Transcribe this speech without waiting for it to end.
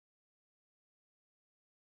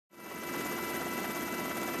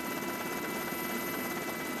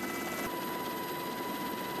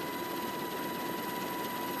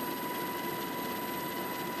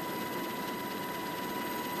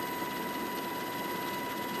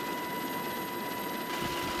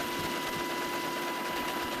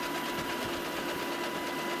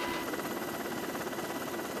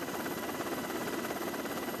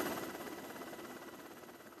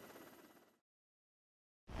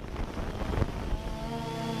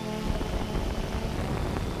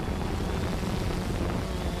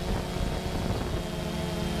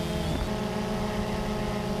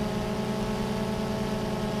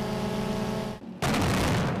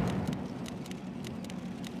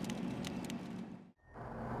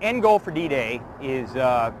end goal for D-Day is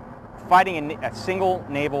fighting a single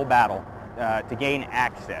naval battle to gain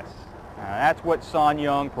access. That's what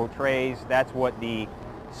Song portrays. That's what the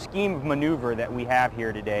scheme of maneuver that we have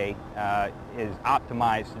here today is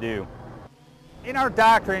optimized to do. In our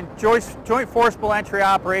doctrine, joint forcible entry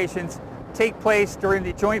operations take place during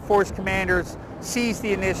the Joint Force Commander's seize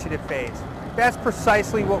the initiative phase. That's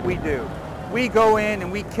precisely what we do. We go in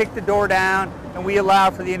and we kick the door down and we allow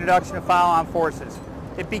for the introduction of follow-on forces.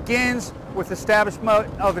 It begins with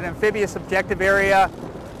establishment of an amphibious objective area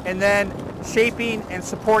and then shaping and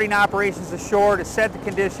supporting operations ashore to set the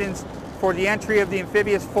conditions for the entry of the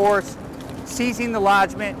amphibious force, seizing the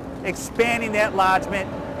lodgement, expanding that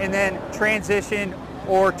lodgement, and then transition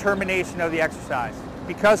or termination of the exercise.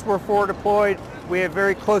 Because we're forward deployed, we have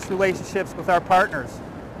very close relationships with our partners.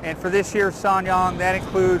 And for this year's Song, that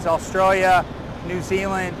includes Australia, New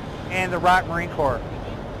Zealand, and the ROC Marine Corps.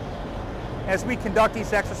 As we conduct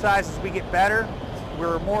these exercises, we get better,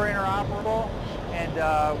 we're more interoperable,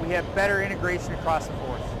 and we have better integration across the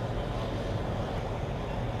force.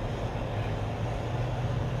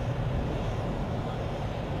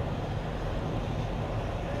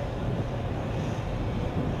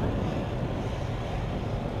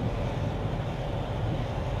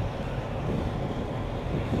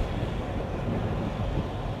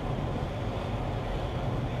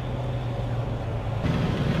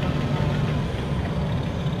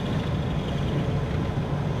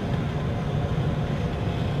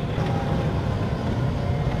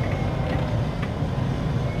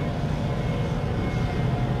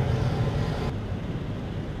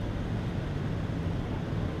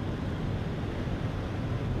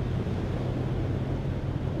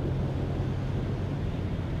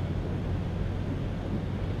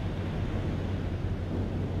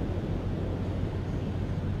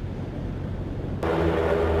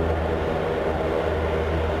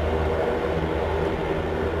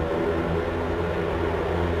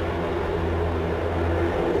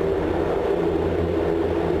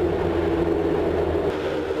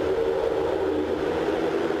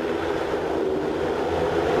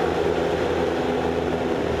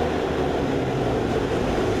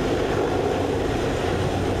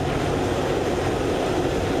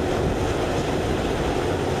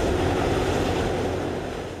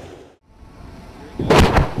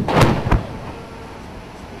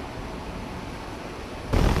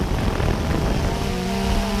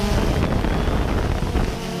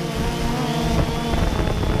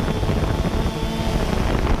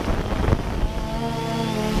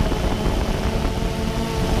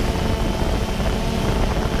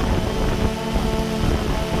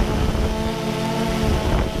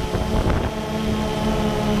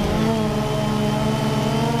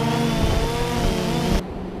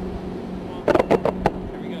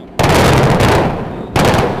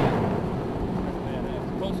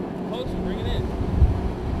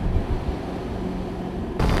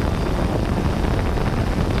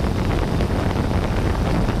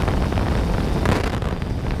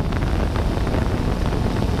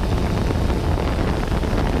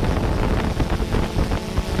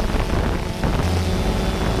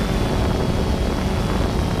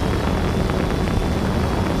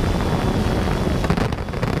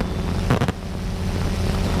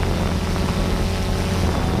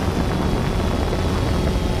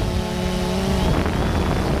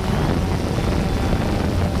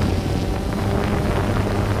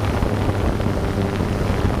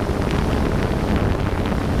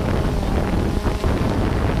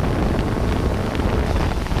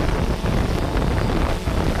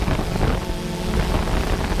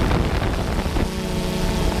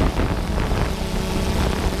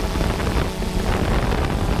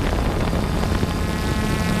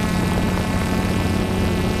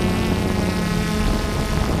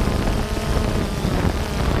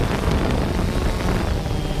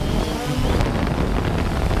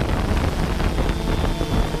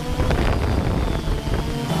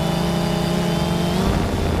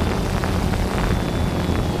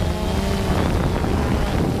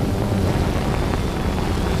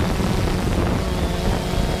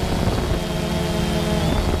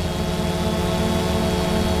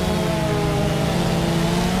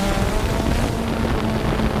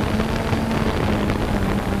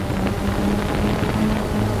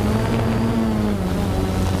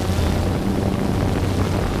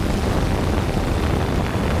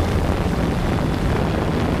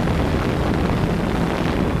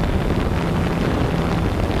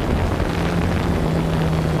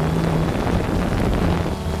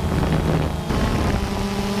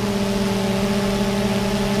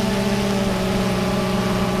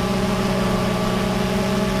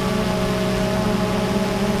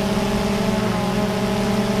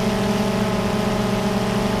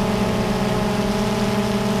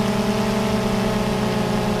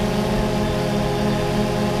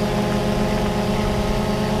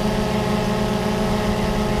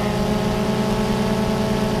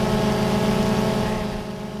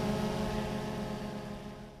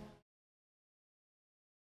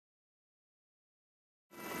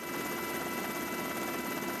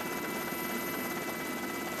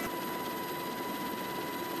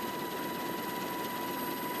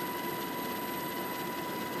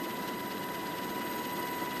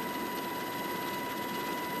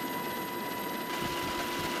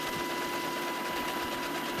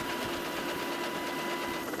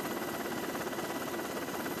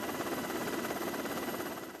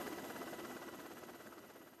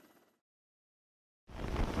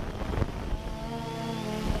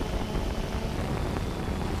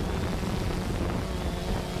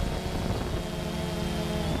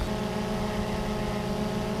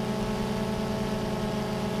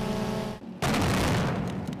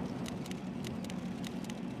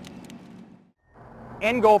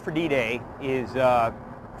 end goal for D-Day is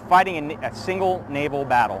fighting a single naval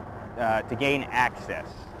battle to gain access.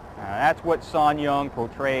 That's what Sun Yong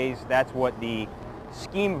portrays. That's what the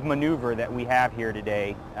scheme of maneuver that we have here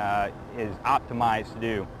today is optimized to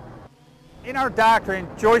do. In our doctrine,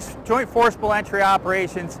 joint forcible entry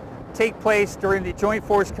operations take place during the Joint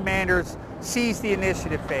Force Commander's seize the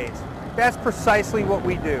initiative phase. That's precisely what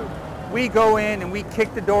we do. We go in and we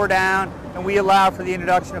kick the door down and we allow for the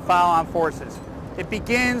introduction of follow-on forces. It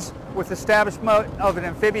begins with establishment of an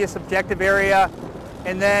amphibious objective area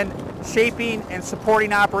and then shaping and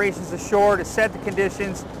supporting operations ashore to set the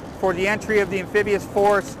conditions for the entry of the amphibious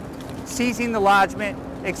force, seizing the lodgement,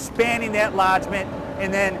 expanding that lodgement,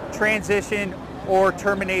 and then transition or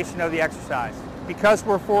termination of the exercise. Because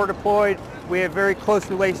we're forward deployed, we have very close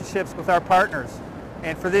relationships with our partners.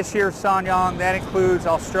 And for this year's Sun Yong, that includes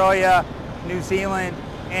Australia, New Zealand,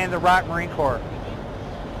 and the ROC Marine Corps.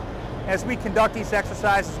 As we conduct these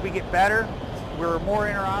exercises, we get better, we're more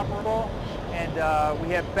interoperable, and we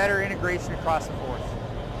have better integration across the force.